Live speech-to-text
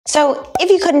So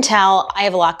if you couldn't tell, I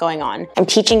have a lot going on. I'm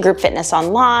teaching group fitness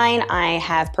online, I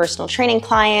have personal training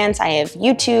clients, I have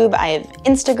YouTube, I have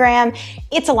Instagram.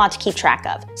 It's a lot to keep track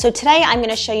of. So today I'm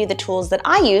gonna show you the tools that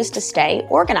I use to stay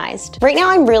organized. Right now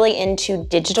I'm really into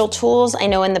digital tools. I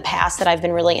know in the past that I've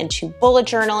been really into bullet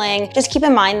journaling. Just keep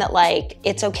in mind that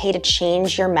it's okay to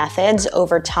change your methods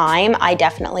over time. I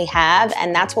definitely have,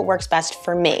 and that's what works best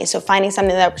for me. So finding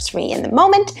something that works for me in the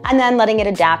moment and then letting it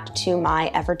adapt to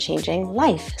my ever-changing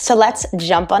life. So let's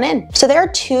jump on in. So there are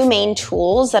two main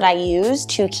tools that I use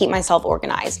to keep myself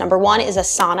organized. Number one is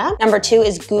Asana. Number two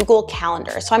is Google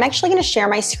Calendar. So I'm actually gonna share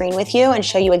my screen with you and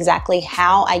show you exactly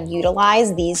how I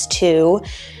utilize these two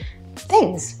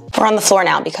things. We're on the floor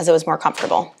now because it was more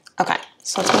comfortable. Okay,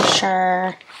 so let's make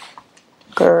sure.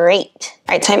 Great.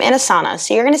 All right, so I'm in Asana.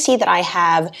 So you're gonna see that I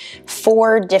have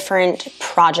 4 different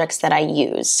projects that I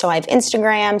use. So I have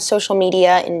Instagram, social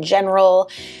media in general,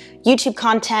 YouTube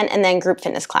content, and then group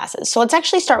fitness classes. So let's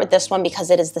actually start with this one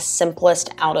because it is the simplest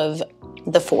out of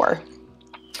the 4.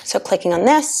 So clicking on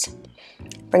this,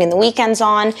 bringing the weekends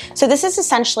on. So this is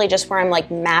essentially just where I'm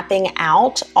mapping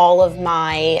out all of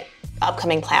my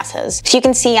upcoming classes. So you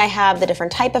can see I have the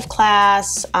different type of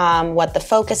class, what the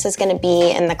focus is gonna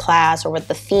be in the class, or what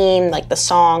the theme, like the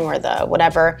song or the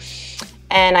whatever.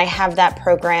 And I have that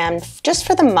programmed just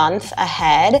for the month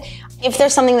ahead. If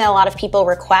there's something that a lot of people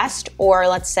request, or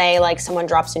let's say someone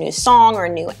drops a new song or a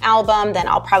new album, then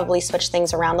I'll probably switch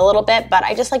things around a little bit, but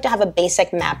I just like to have a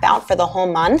basic map out for the whole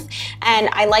month. And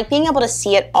I like being able to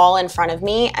see it all in front of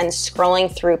me and scrolling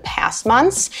through past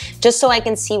months, just so I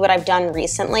can see what I've done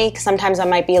recently. Because sometimes I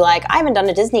might be like, I haven't done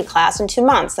a Disney class in 2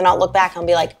 months. And I'll look back and I'll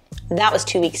be like, that was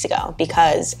 2 weeks ago,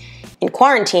 because in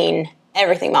quarantine,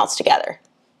 everything melts together.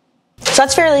 So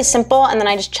that's fairly simple, and then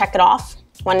I just check it off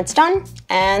when it's done,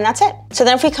 and that's it. So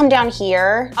then if we come down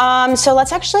here, so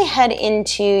let's actually head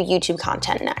into YouTube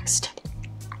content next.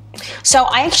 So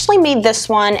I actually made this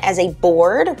one as a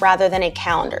board rather than a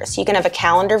calendar. So you can have a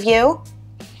calendar view,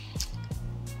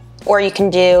 or you can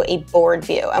do a board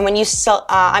view. And when you,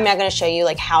 I'm not gonna show you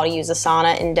how to use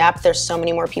Asana in depth. There's so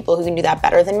many more people who can do that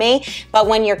better than me. But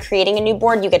when you're creating a new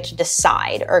board, you get to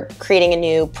decide, or creating a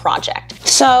new project.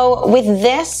 So with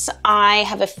this,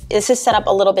 this is set up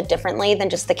a little bit differently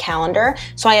than just the calendar.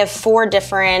 So I have 4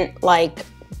 different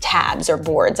tabs or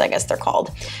boards, I guess they're called.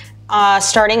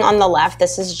 Starting on the left,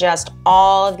 this is just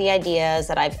all of the ideas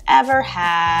that I've ever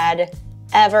had,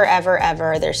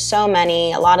 ever. There's so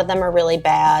many. A lot of them are really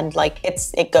bad.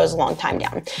 It goes a long time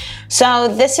down. So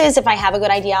this is, if I have a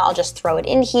good idea, I'll just throw it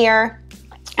in here.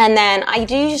 And then I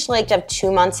do usually like to have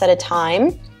 2 months at a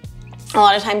time. A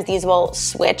lot of times these will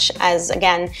switch as,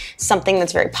 again, something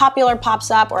that's very popular pops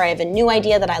up, or I have a new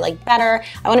idea that I like better.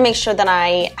 I wanna make sure that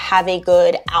I have a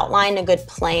good outline, a good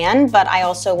plan, but I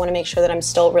also wanna make sure that I'm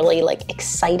still really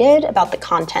excited about the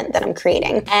content that I'm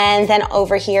creating. And then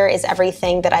over here is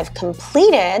everything that I've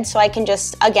completed, so I can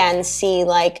just, again, see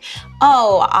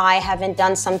oh, I haven't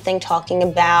done something talking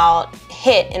about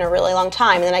HIIT in a really long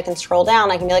time. And then I can scroll down,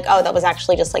 I can be oh, that was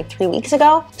actually just 3 weeks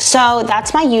ago. So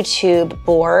that's my YouTube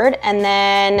board. And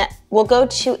then we'll go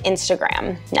to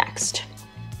Instagram next,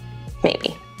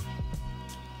 maybe.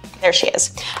 There she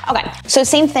is. Okay, so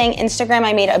same thing, Instagram,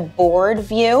 I made a board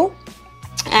view,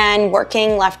 and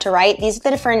working left to right, these are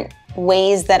the different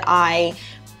ways that I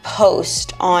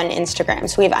post on Instagram.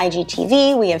 So we have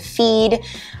IGTV, we have feed,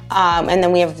 and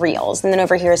then we have reels, and then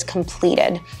over here is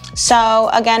completed. So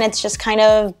again, it's just kind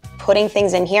of putting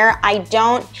things in here.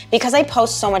 Because I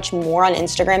post so much more on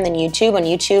Instagram than YouTube. On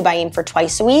YouTube, I aim for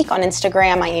twice a week. On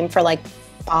Instagram, I aim for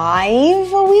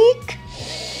 5 a week.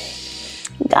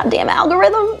 Goddamn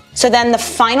algorithm. So then the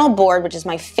final board, which is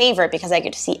my favorite because I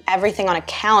get to see everything on a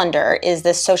calendar, is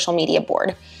this social media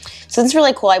board. So this is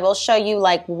really cool. I will show you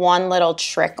one little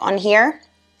trick on here.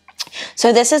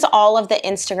 So this is all of the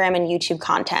Instagram and YouTube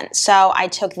content. So I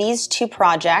took these 2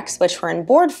 projects, which were in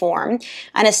board form,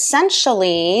 and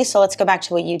essentially, so let's go back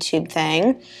to a YouTube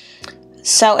thing.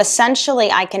 So essentially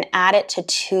I can add it to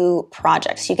 2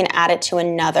 projects. You can add it to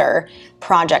another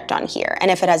project on here.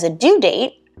 And if it has a due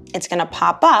date, it's gonna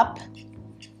pop up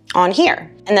on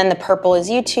here. And then the purple is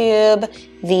YouTube,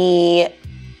 the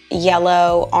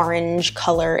yellow, orange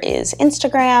color is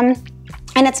Instagram.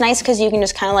 And it's nice because you can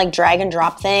just kind of drag and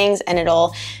drop things, and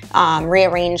it'll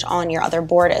rearrange on your other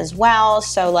board as well.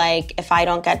 So if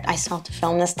I still have to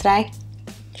film this today.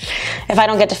 If I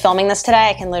don't get to filming this today,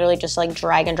 I can literally just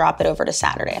drag and drop it over to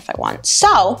Saturday if I want.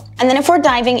 So, and then if we're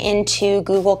diving into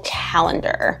Google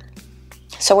Calendar,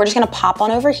 so we're just gonna pop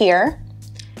on over here.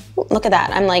 Ooh, look at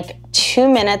that, I'm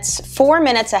 4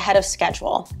 minutes ahead of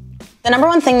schedule. The number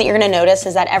one thing that you're gonna notice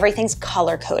is that everything's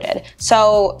color coded.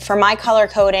 So for my color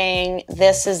coding,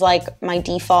 this is like my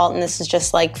default, and this is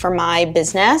just like for my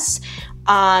business.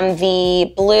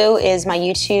 The blue is my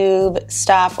YouTube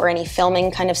stuff or any filming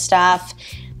kind of stuff.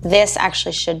 This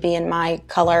actually should be in my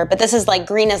color, but this is like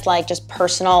green is like just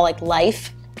personal, like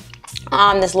life.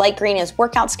 This light green is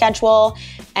workout schedule,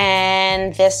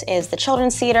 and this is the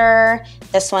children's theater.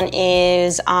 This one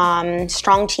is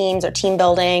strong teams or team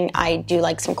building. I do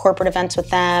like some corporate events with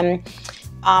them.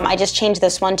 I just changed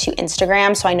this one to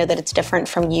Instagram, so I know that it's different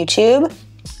from YouTube.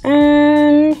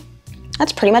 And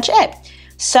that's pretty much it.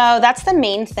 So that's the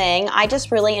main thing. I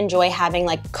just really enjoy having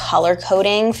like color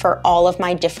coding for all of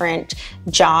my different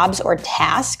jobs or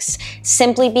tasks,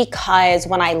 simply because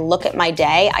when I look at my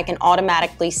day, I can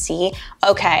automatically see,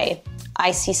 okay, I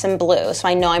see some blue, so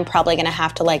I know I'm probably gonna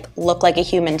have to like look like a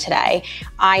human today.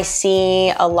 I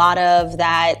see a lot of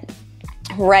that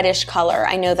reddish color.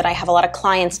 I know that I have a lot of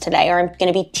clients today, or I'm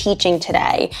gonna be teaching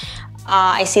today.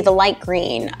 I see the light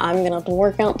green. I'm gonna have to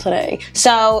work out today.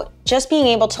 So just being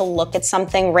able to look at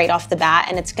something right off the bat,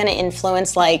 and it's gonna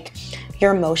influence like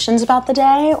your emotions about the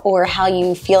day or how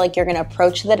you feel like you're gonna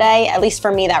approach the day. At least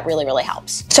for me, that really, really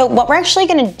helps. So what we're actually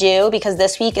gonna do, because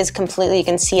this week is completely, you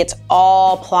can see it's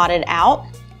all plotted out.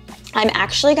 I'm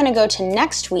actually gonna go to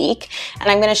next week, and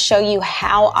I'm gonna show you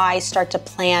how I start to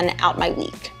plan out my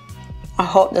week. I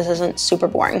hope this isn't super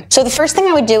boring. So the first thing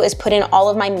I would do is put in all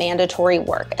of my mandatory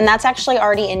work, and that's actually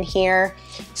already in here.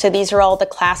 So these are all the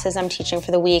classes I'm teaching for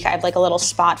the week. I have like a little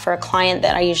spot for a client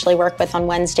that I usually work with on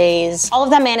Wednesdays. All of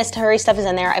that mandatory stuff is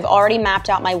in there. I've already mapped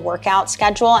out my workout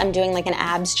schedule. I'm doing like an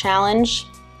abs challenge.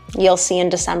 You'll see in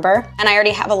December. And I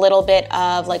already have a little bit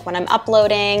of like when I'm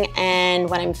uploading and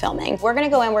when I'm filming. We're gonna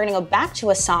go back to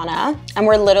Asana, and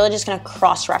we're literally just gonna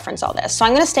cross-reference all this. So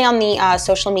I'm gonna stay on the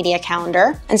social media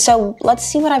calendar. And so let's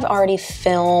see what I've already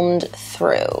filmed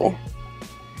through.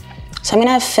 So I'm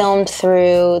gonna have filmed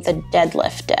through the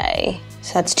deadlift day.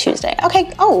 So that's Tuesday.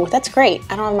 Okay, oh, that's great.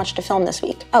 I don't have much to film this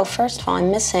week. Oh, first of all,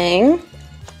 I'm missing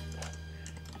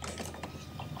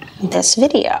this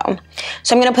video.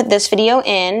 So I'm gonna put this video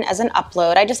in as an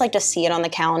upload. I just like to see it on the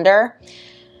calendar.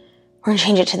 We're gonna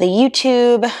change it to the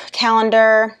YouTube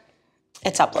calendar.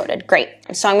 It's uploaded, great.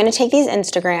 So I'm gonna take these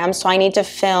Instagrams. So I need to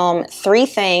film 3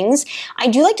 things. I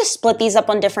do like to split these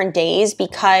up on different days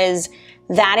because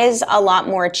that is a lot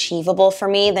more achievable for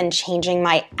me than changing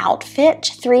my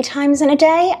outfit 3 times in a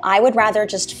day. I would rather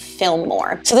just film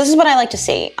more. So this is what I like to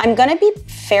see. I'm gonna be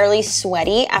fairly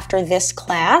sweaty after this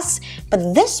class,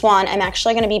 but this one I'm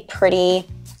actually gonna be pretty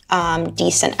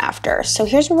decent after. So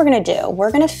here's what we're gonna do.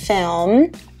 We're gonna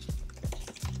film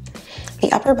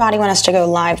the upper body one has to go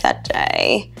live that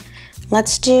day.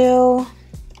 Let's do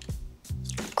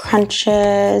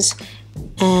crunches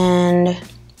and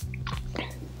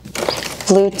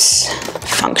glutes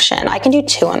function. I can do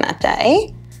 2 on that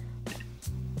day.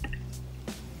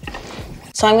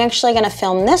 So I'm actually gonna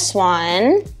film this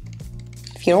one,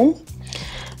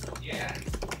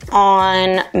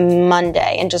 on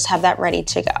Monday and just have that ready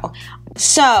to go.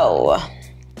 So,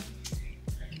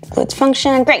 glutes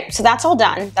function, great. So that's all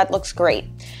done. That looks great.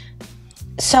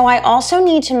 So I also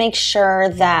need to make sure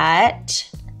that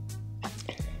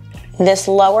this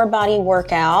lower body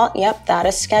workout, yep, that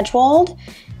is scheduled.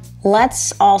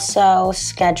 Let's also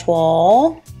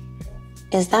schedule,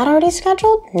 is that already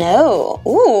scheduled? No,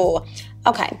 ooh,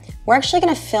 okay. We're actually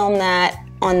gonna film that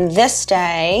on this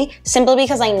day, simply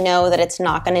because I know that it's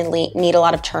not gonna need a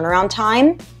lot of turnaround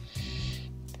time.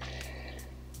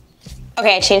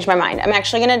 Okay, I changed my mind. I'm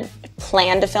actually gonna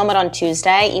plan to film it on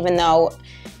Tuesday, even though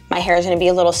my hair is gonna be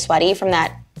a little sweaty from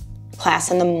that class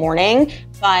in the morning,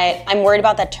 but I'm worried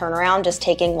about that turnaround just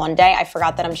taking one day. I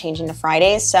forgot that I'm changing to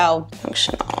Fridays, so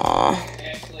functional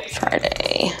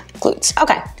Friday glutes.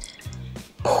 Okay,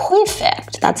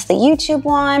 perfect. That's the YouTube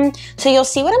one. So you'll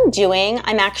see what I'm doing.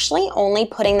 I'm actually only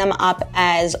putting them up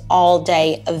as all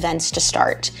day events to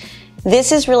start.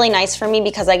 This is really nice for me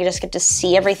because I just get to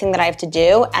see everything that I have to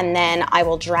do, and then I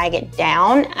will drag it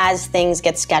down as things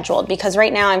get scheduled, because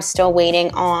right now I'm still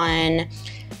waiting on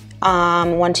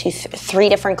 4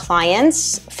 different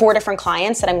clients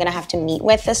that I'm gonna have to meet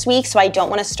with this week. So I don't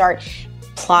wanna start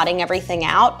plotting everything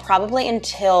out. Probably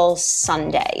until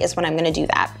Sunday is when I'm gonna do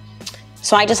that.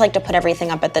 So I just like to put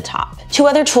everything up at the top. 2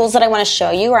 other tools that I wanna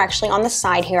show you are actually on the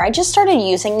side here. I just started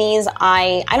using these.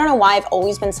 I don't know why I've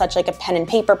always been such like a pen and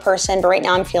paper person, but right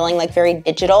now I'm feeling like very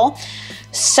digital.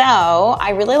 So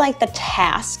I really like the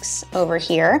tasks over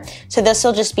here. So this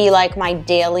will just be like my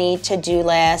daily to-do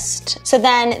list. So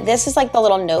then this is like the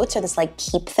little notes or this like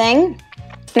keep thing.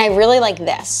 And I really like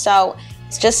this. So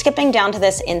it's just skipping down to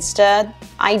this Insta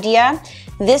idea.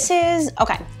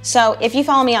 Okay, so if you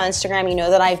follow me on Instagram, you know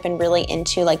that I've been really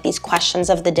into like these questions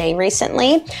of the day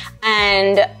recently.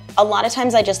 And a lot of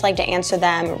times I just like to answer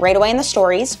them right away in the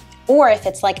stories, or if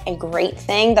it's like a great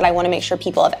thing that I want to make sure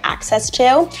people have access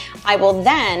to, I will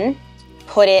then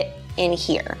put it in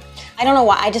here. I don't know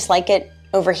why, I just like it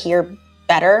over here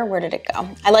better. Where did it go?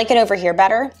 I like it over here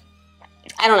better.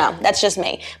 I don't know, that's just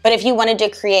me. But if you wanted to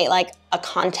create like a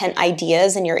content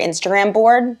ideas in your Instagram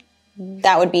board,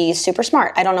 that would be super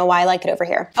smart. I don't know why I like it over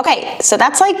here. Okay, so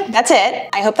that's it.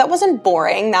 I hope that wasn't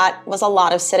boring. That was a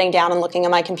lot of sitting down and looking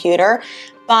at my computer.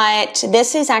 But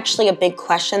this is actually a big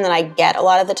question that I get a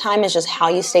lot of the time, is just how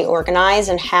you stay organized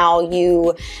and how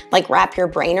you like wrap your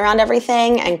brain around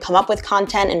everything and come up with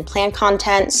content and plan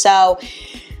content. So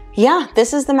yeah,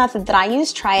 this is the method that I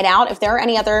use. Try it out. If there are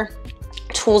any other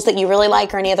tools that you really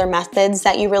like or any other methods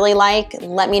that you really like,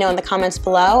 let me know in the comments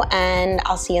below, and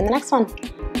I'll see you in the next one.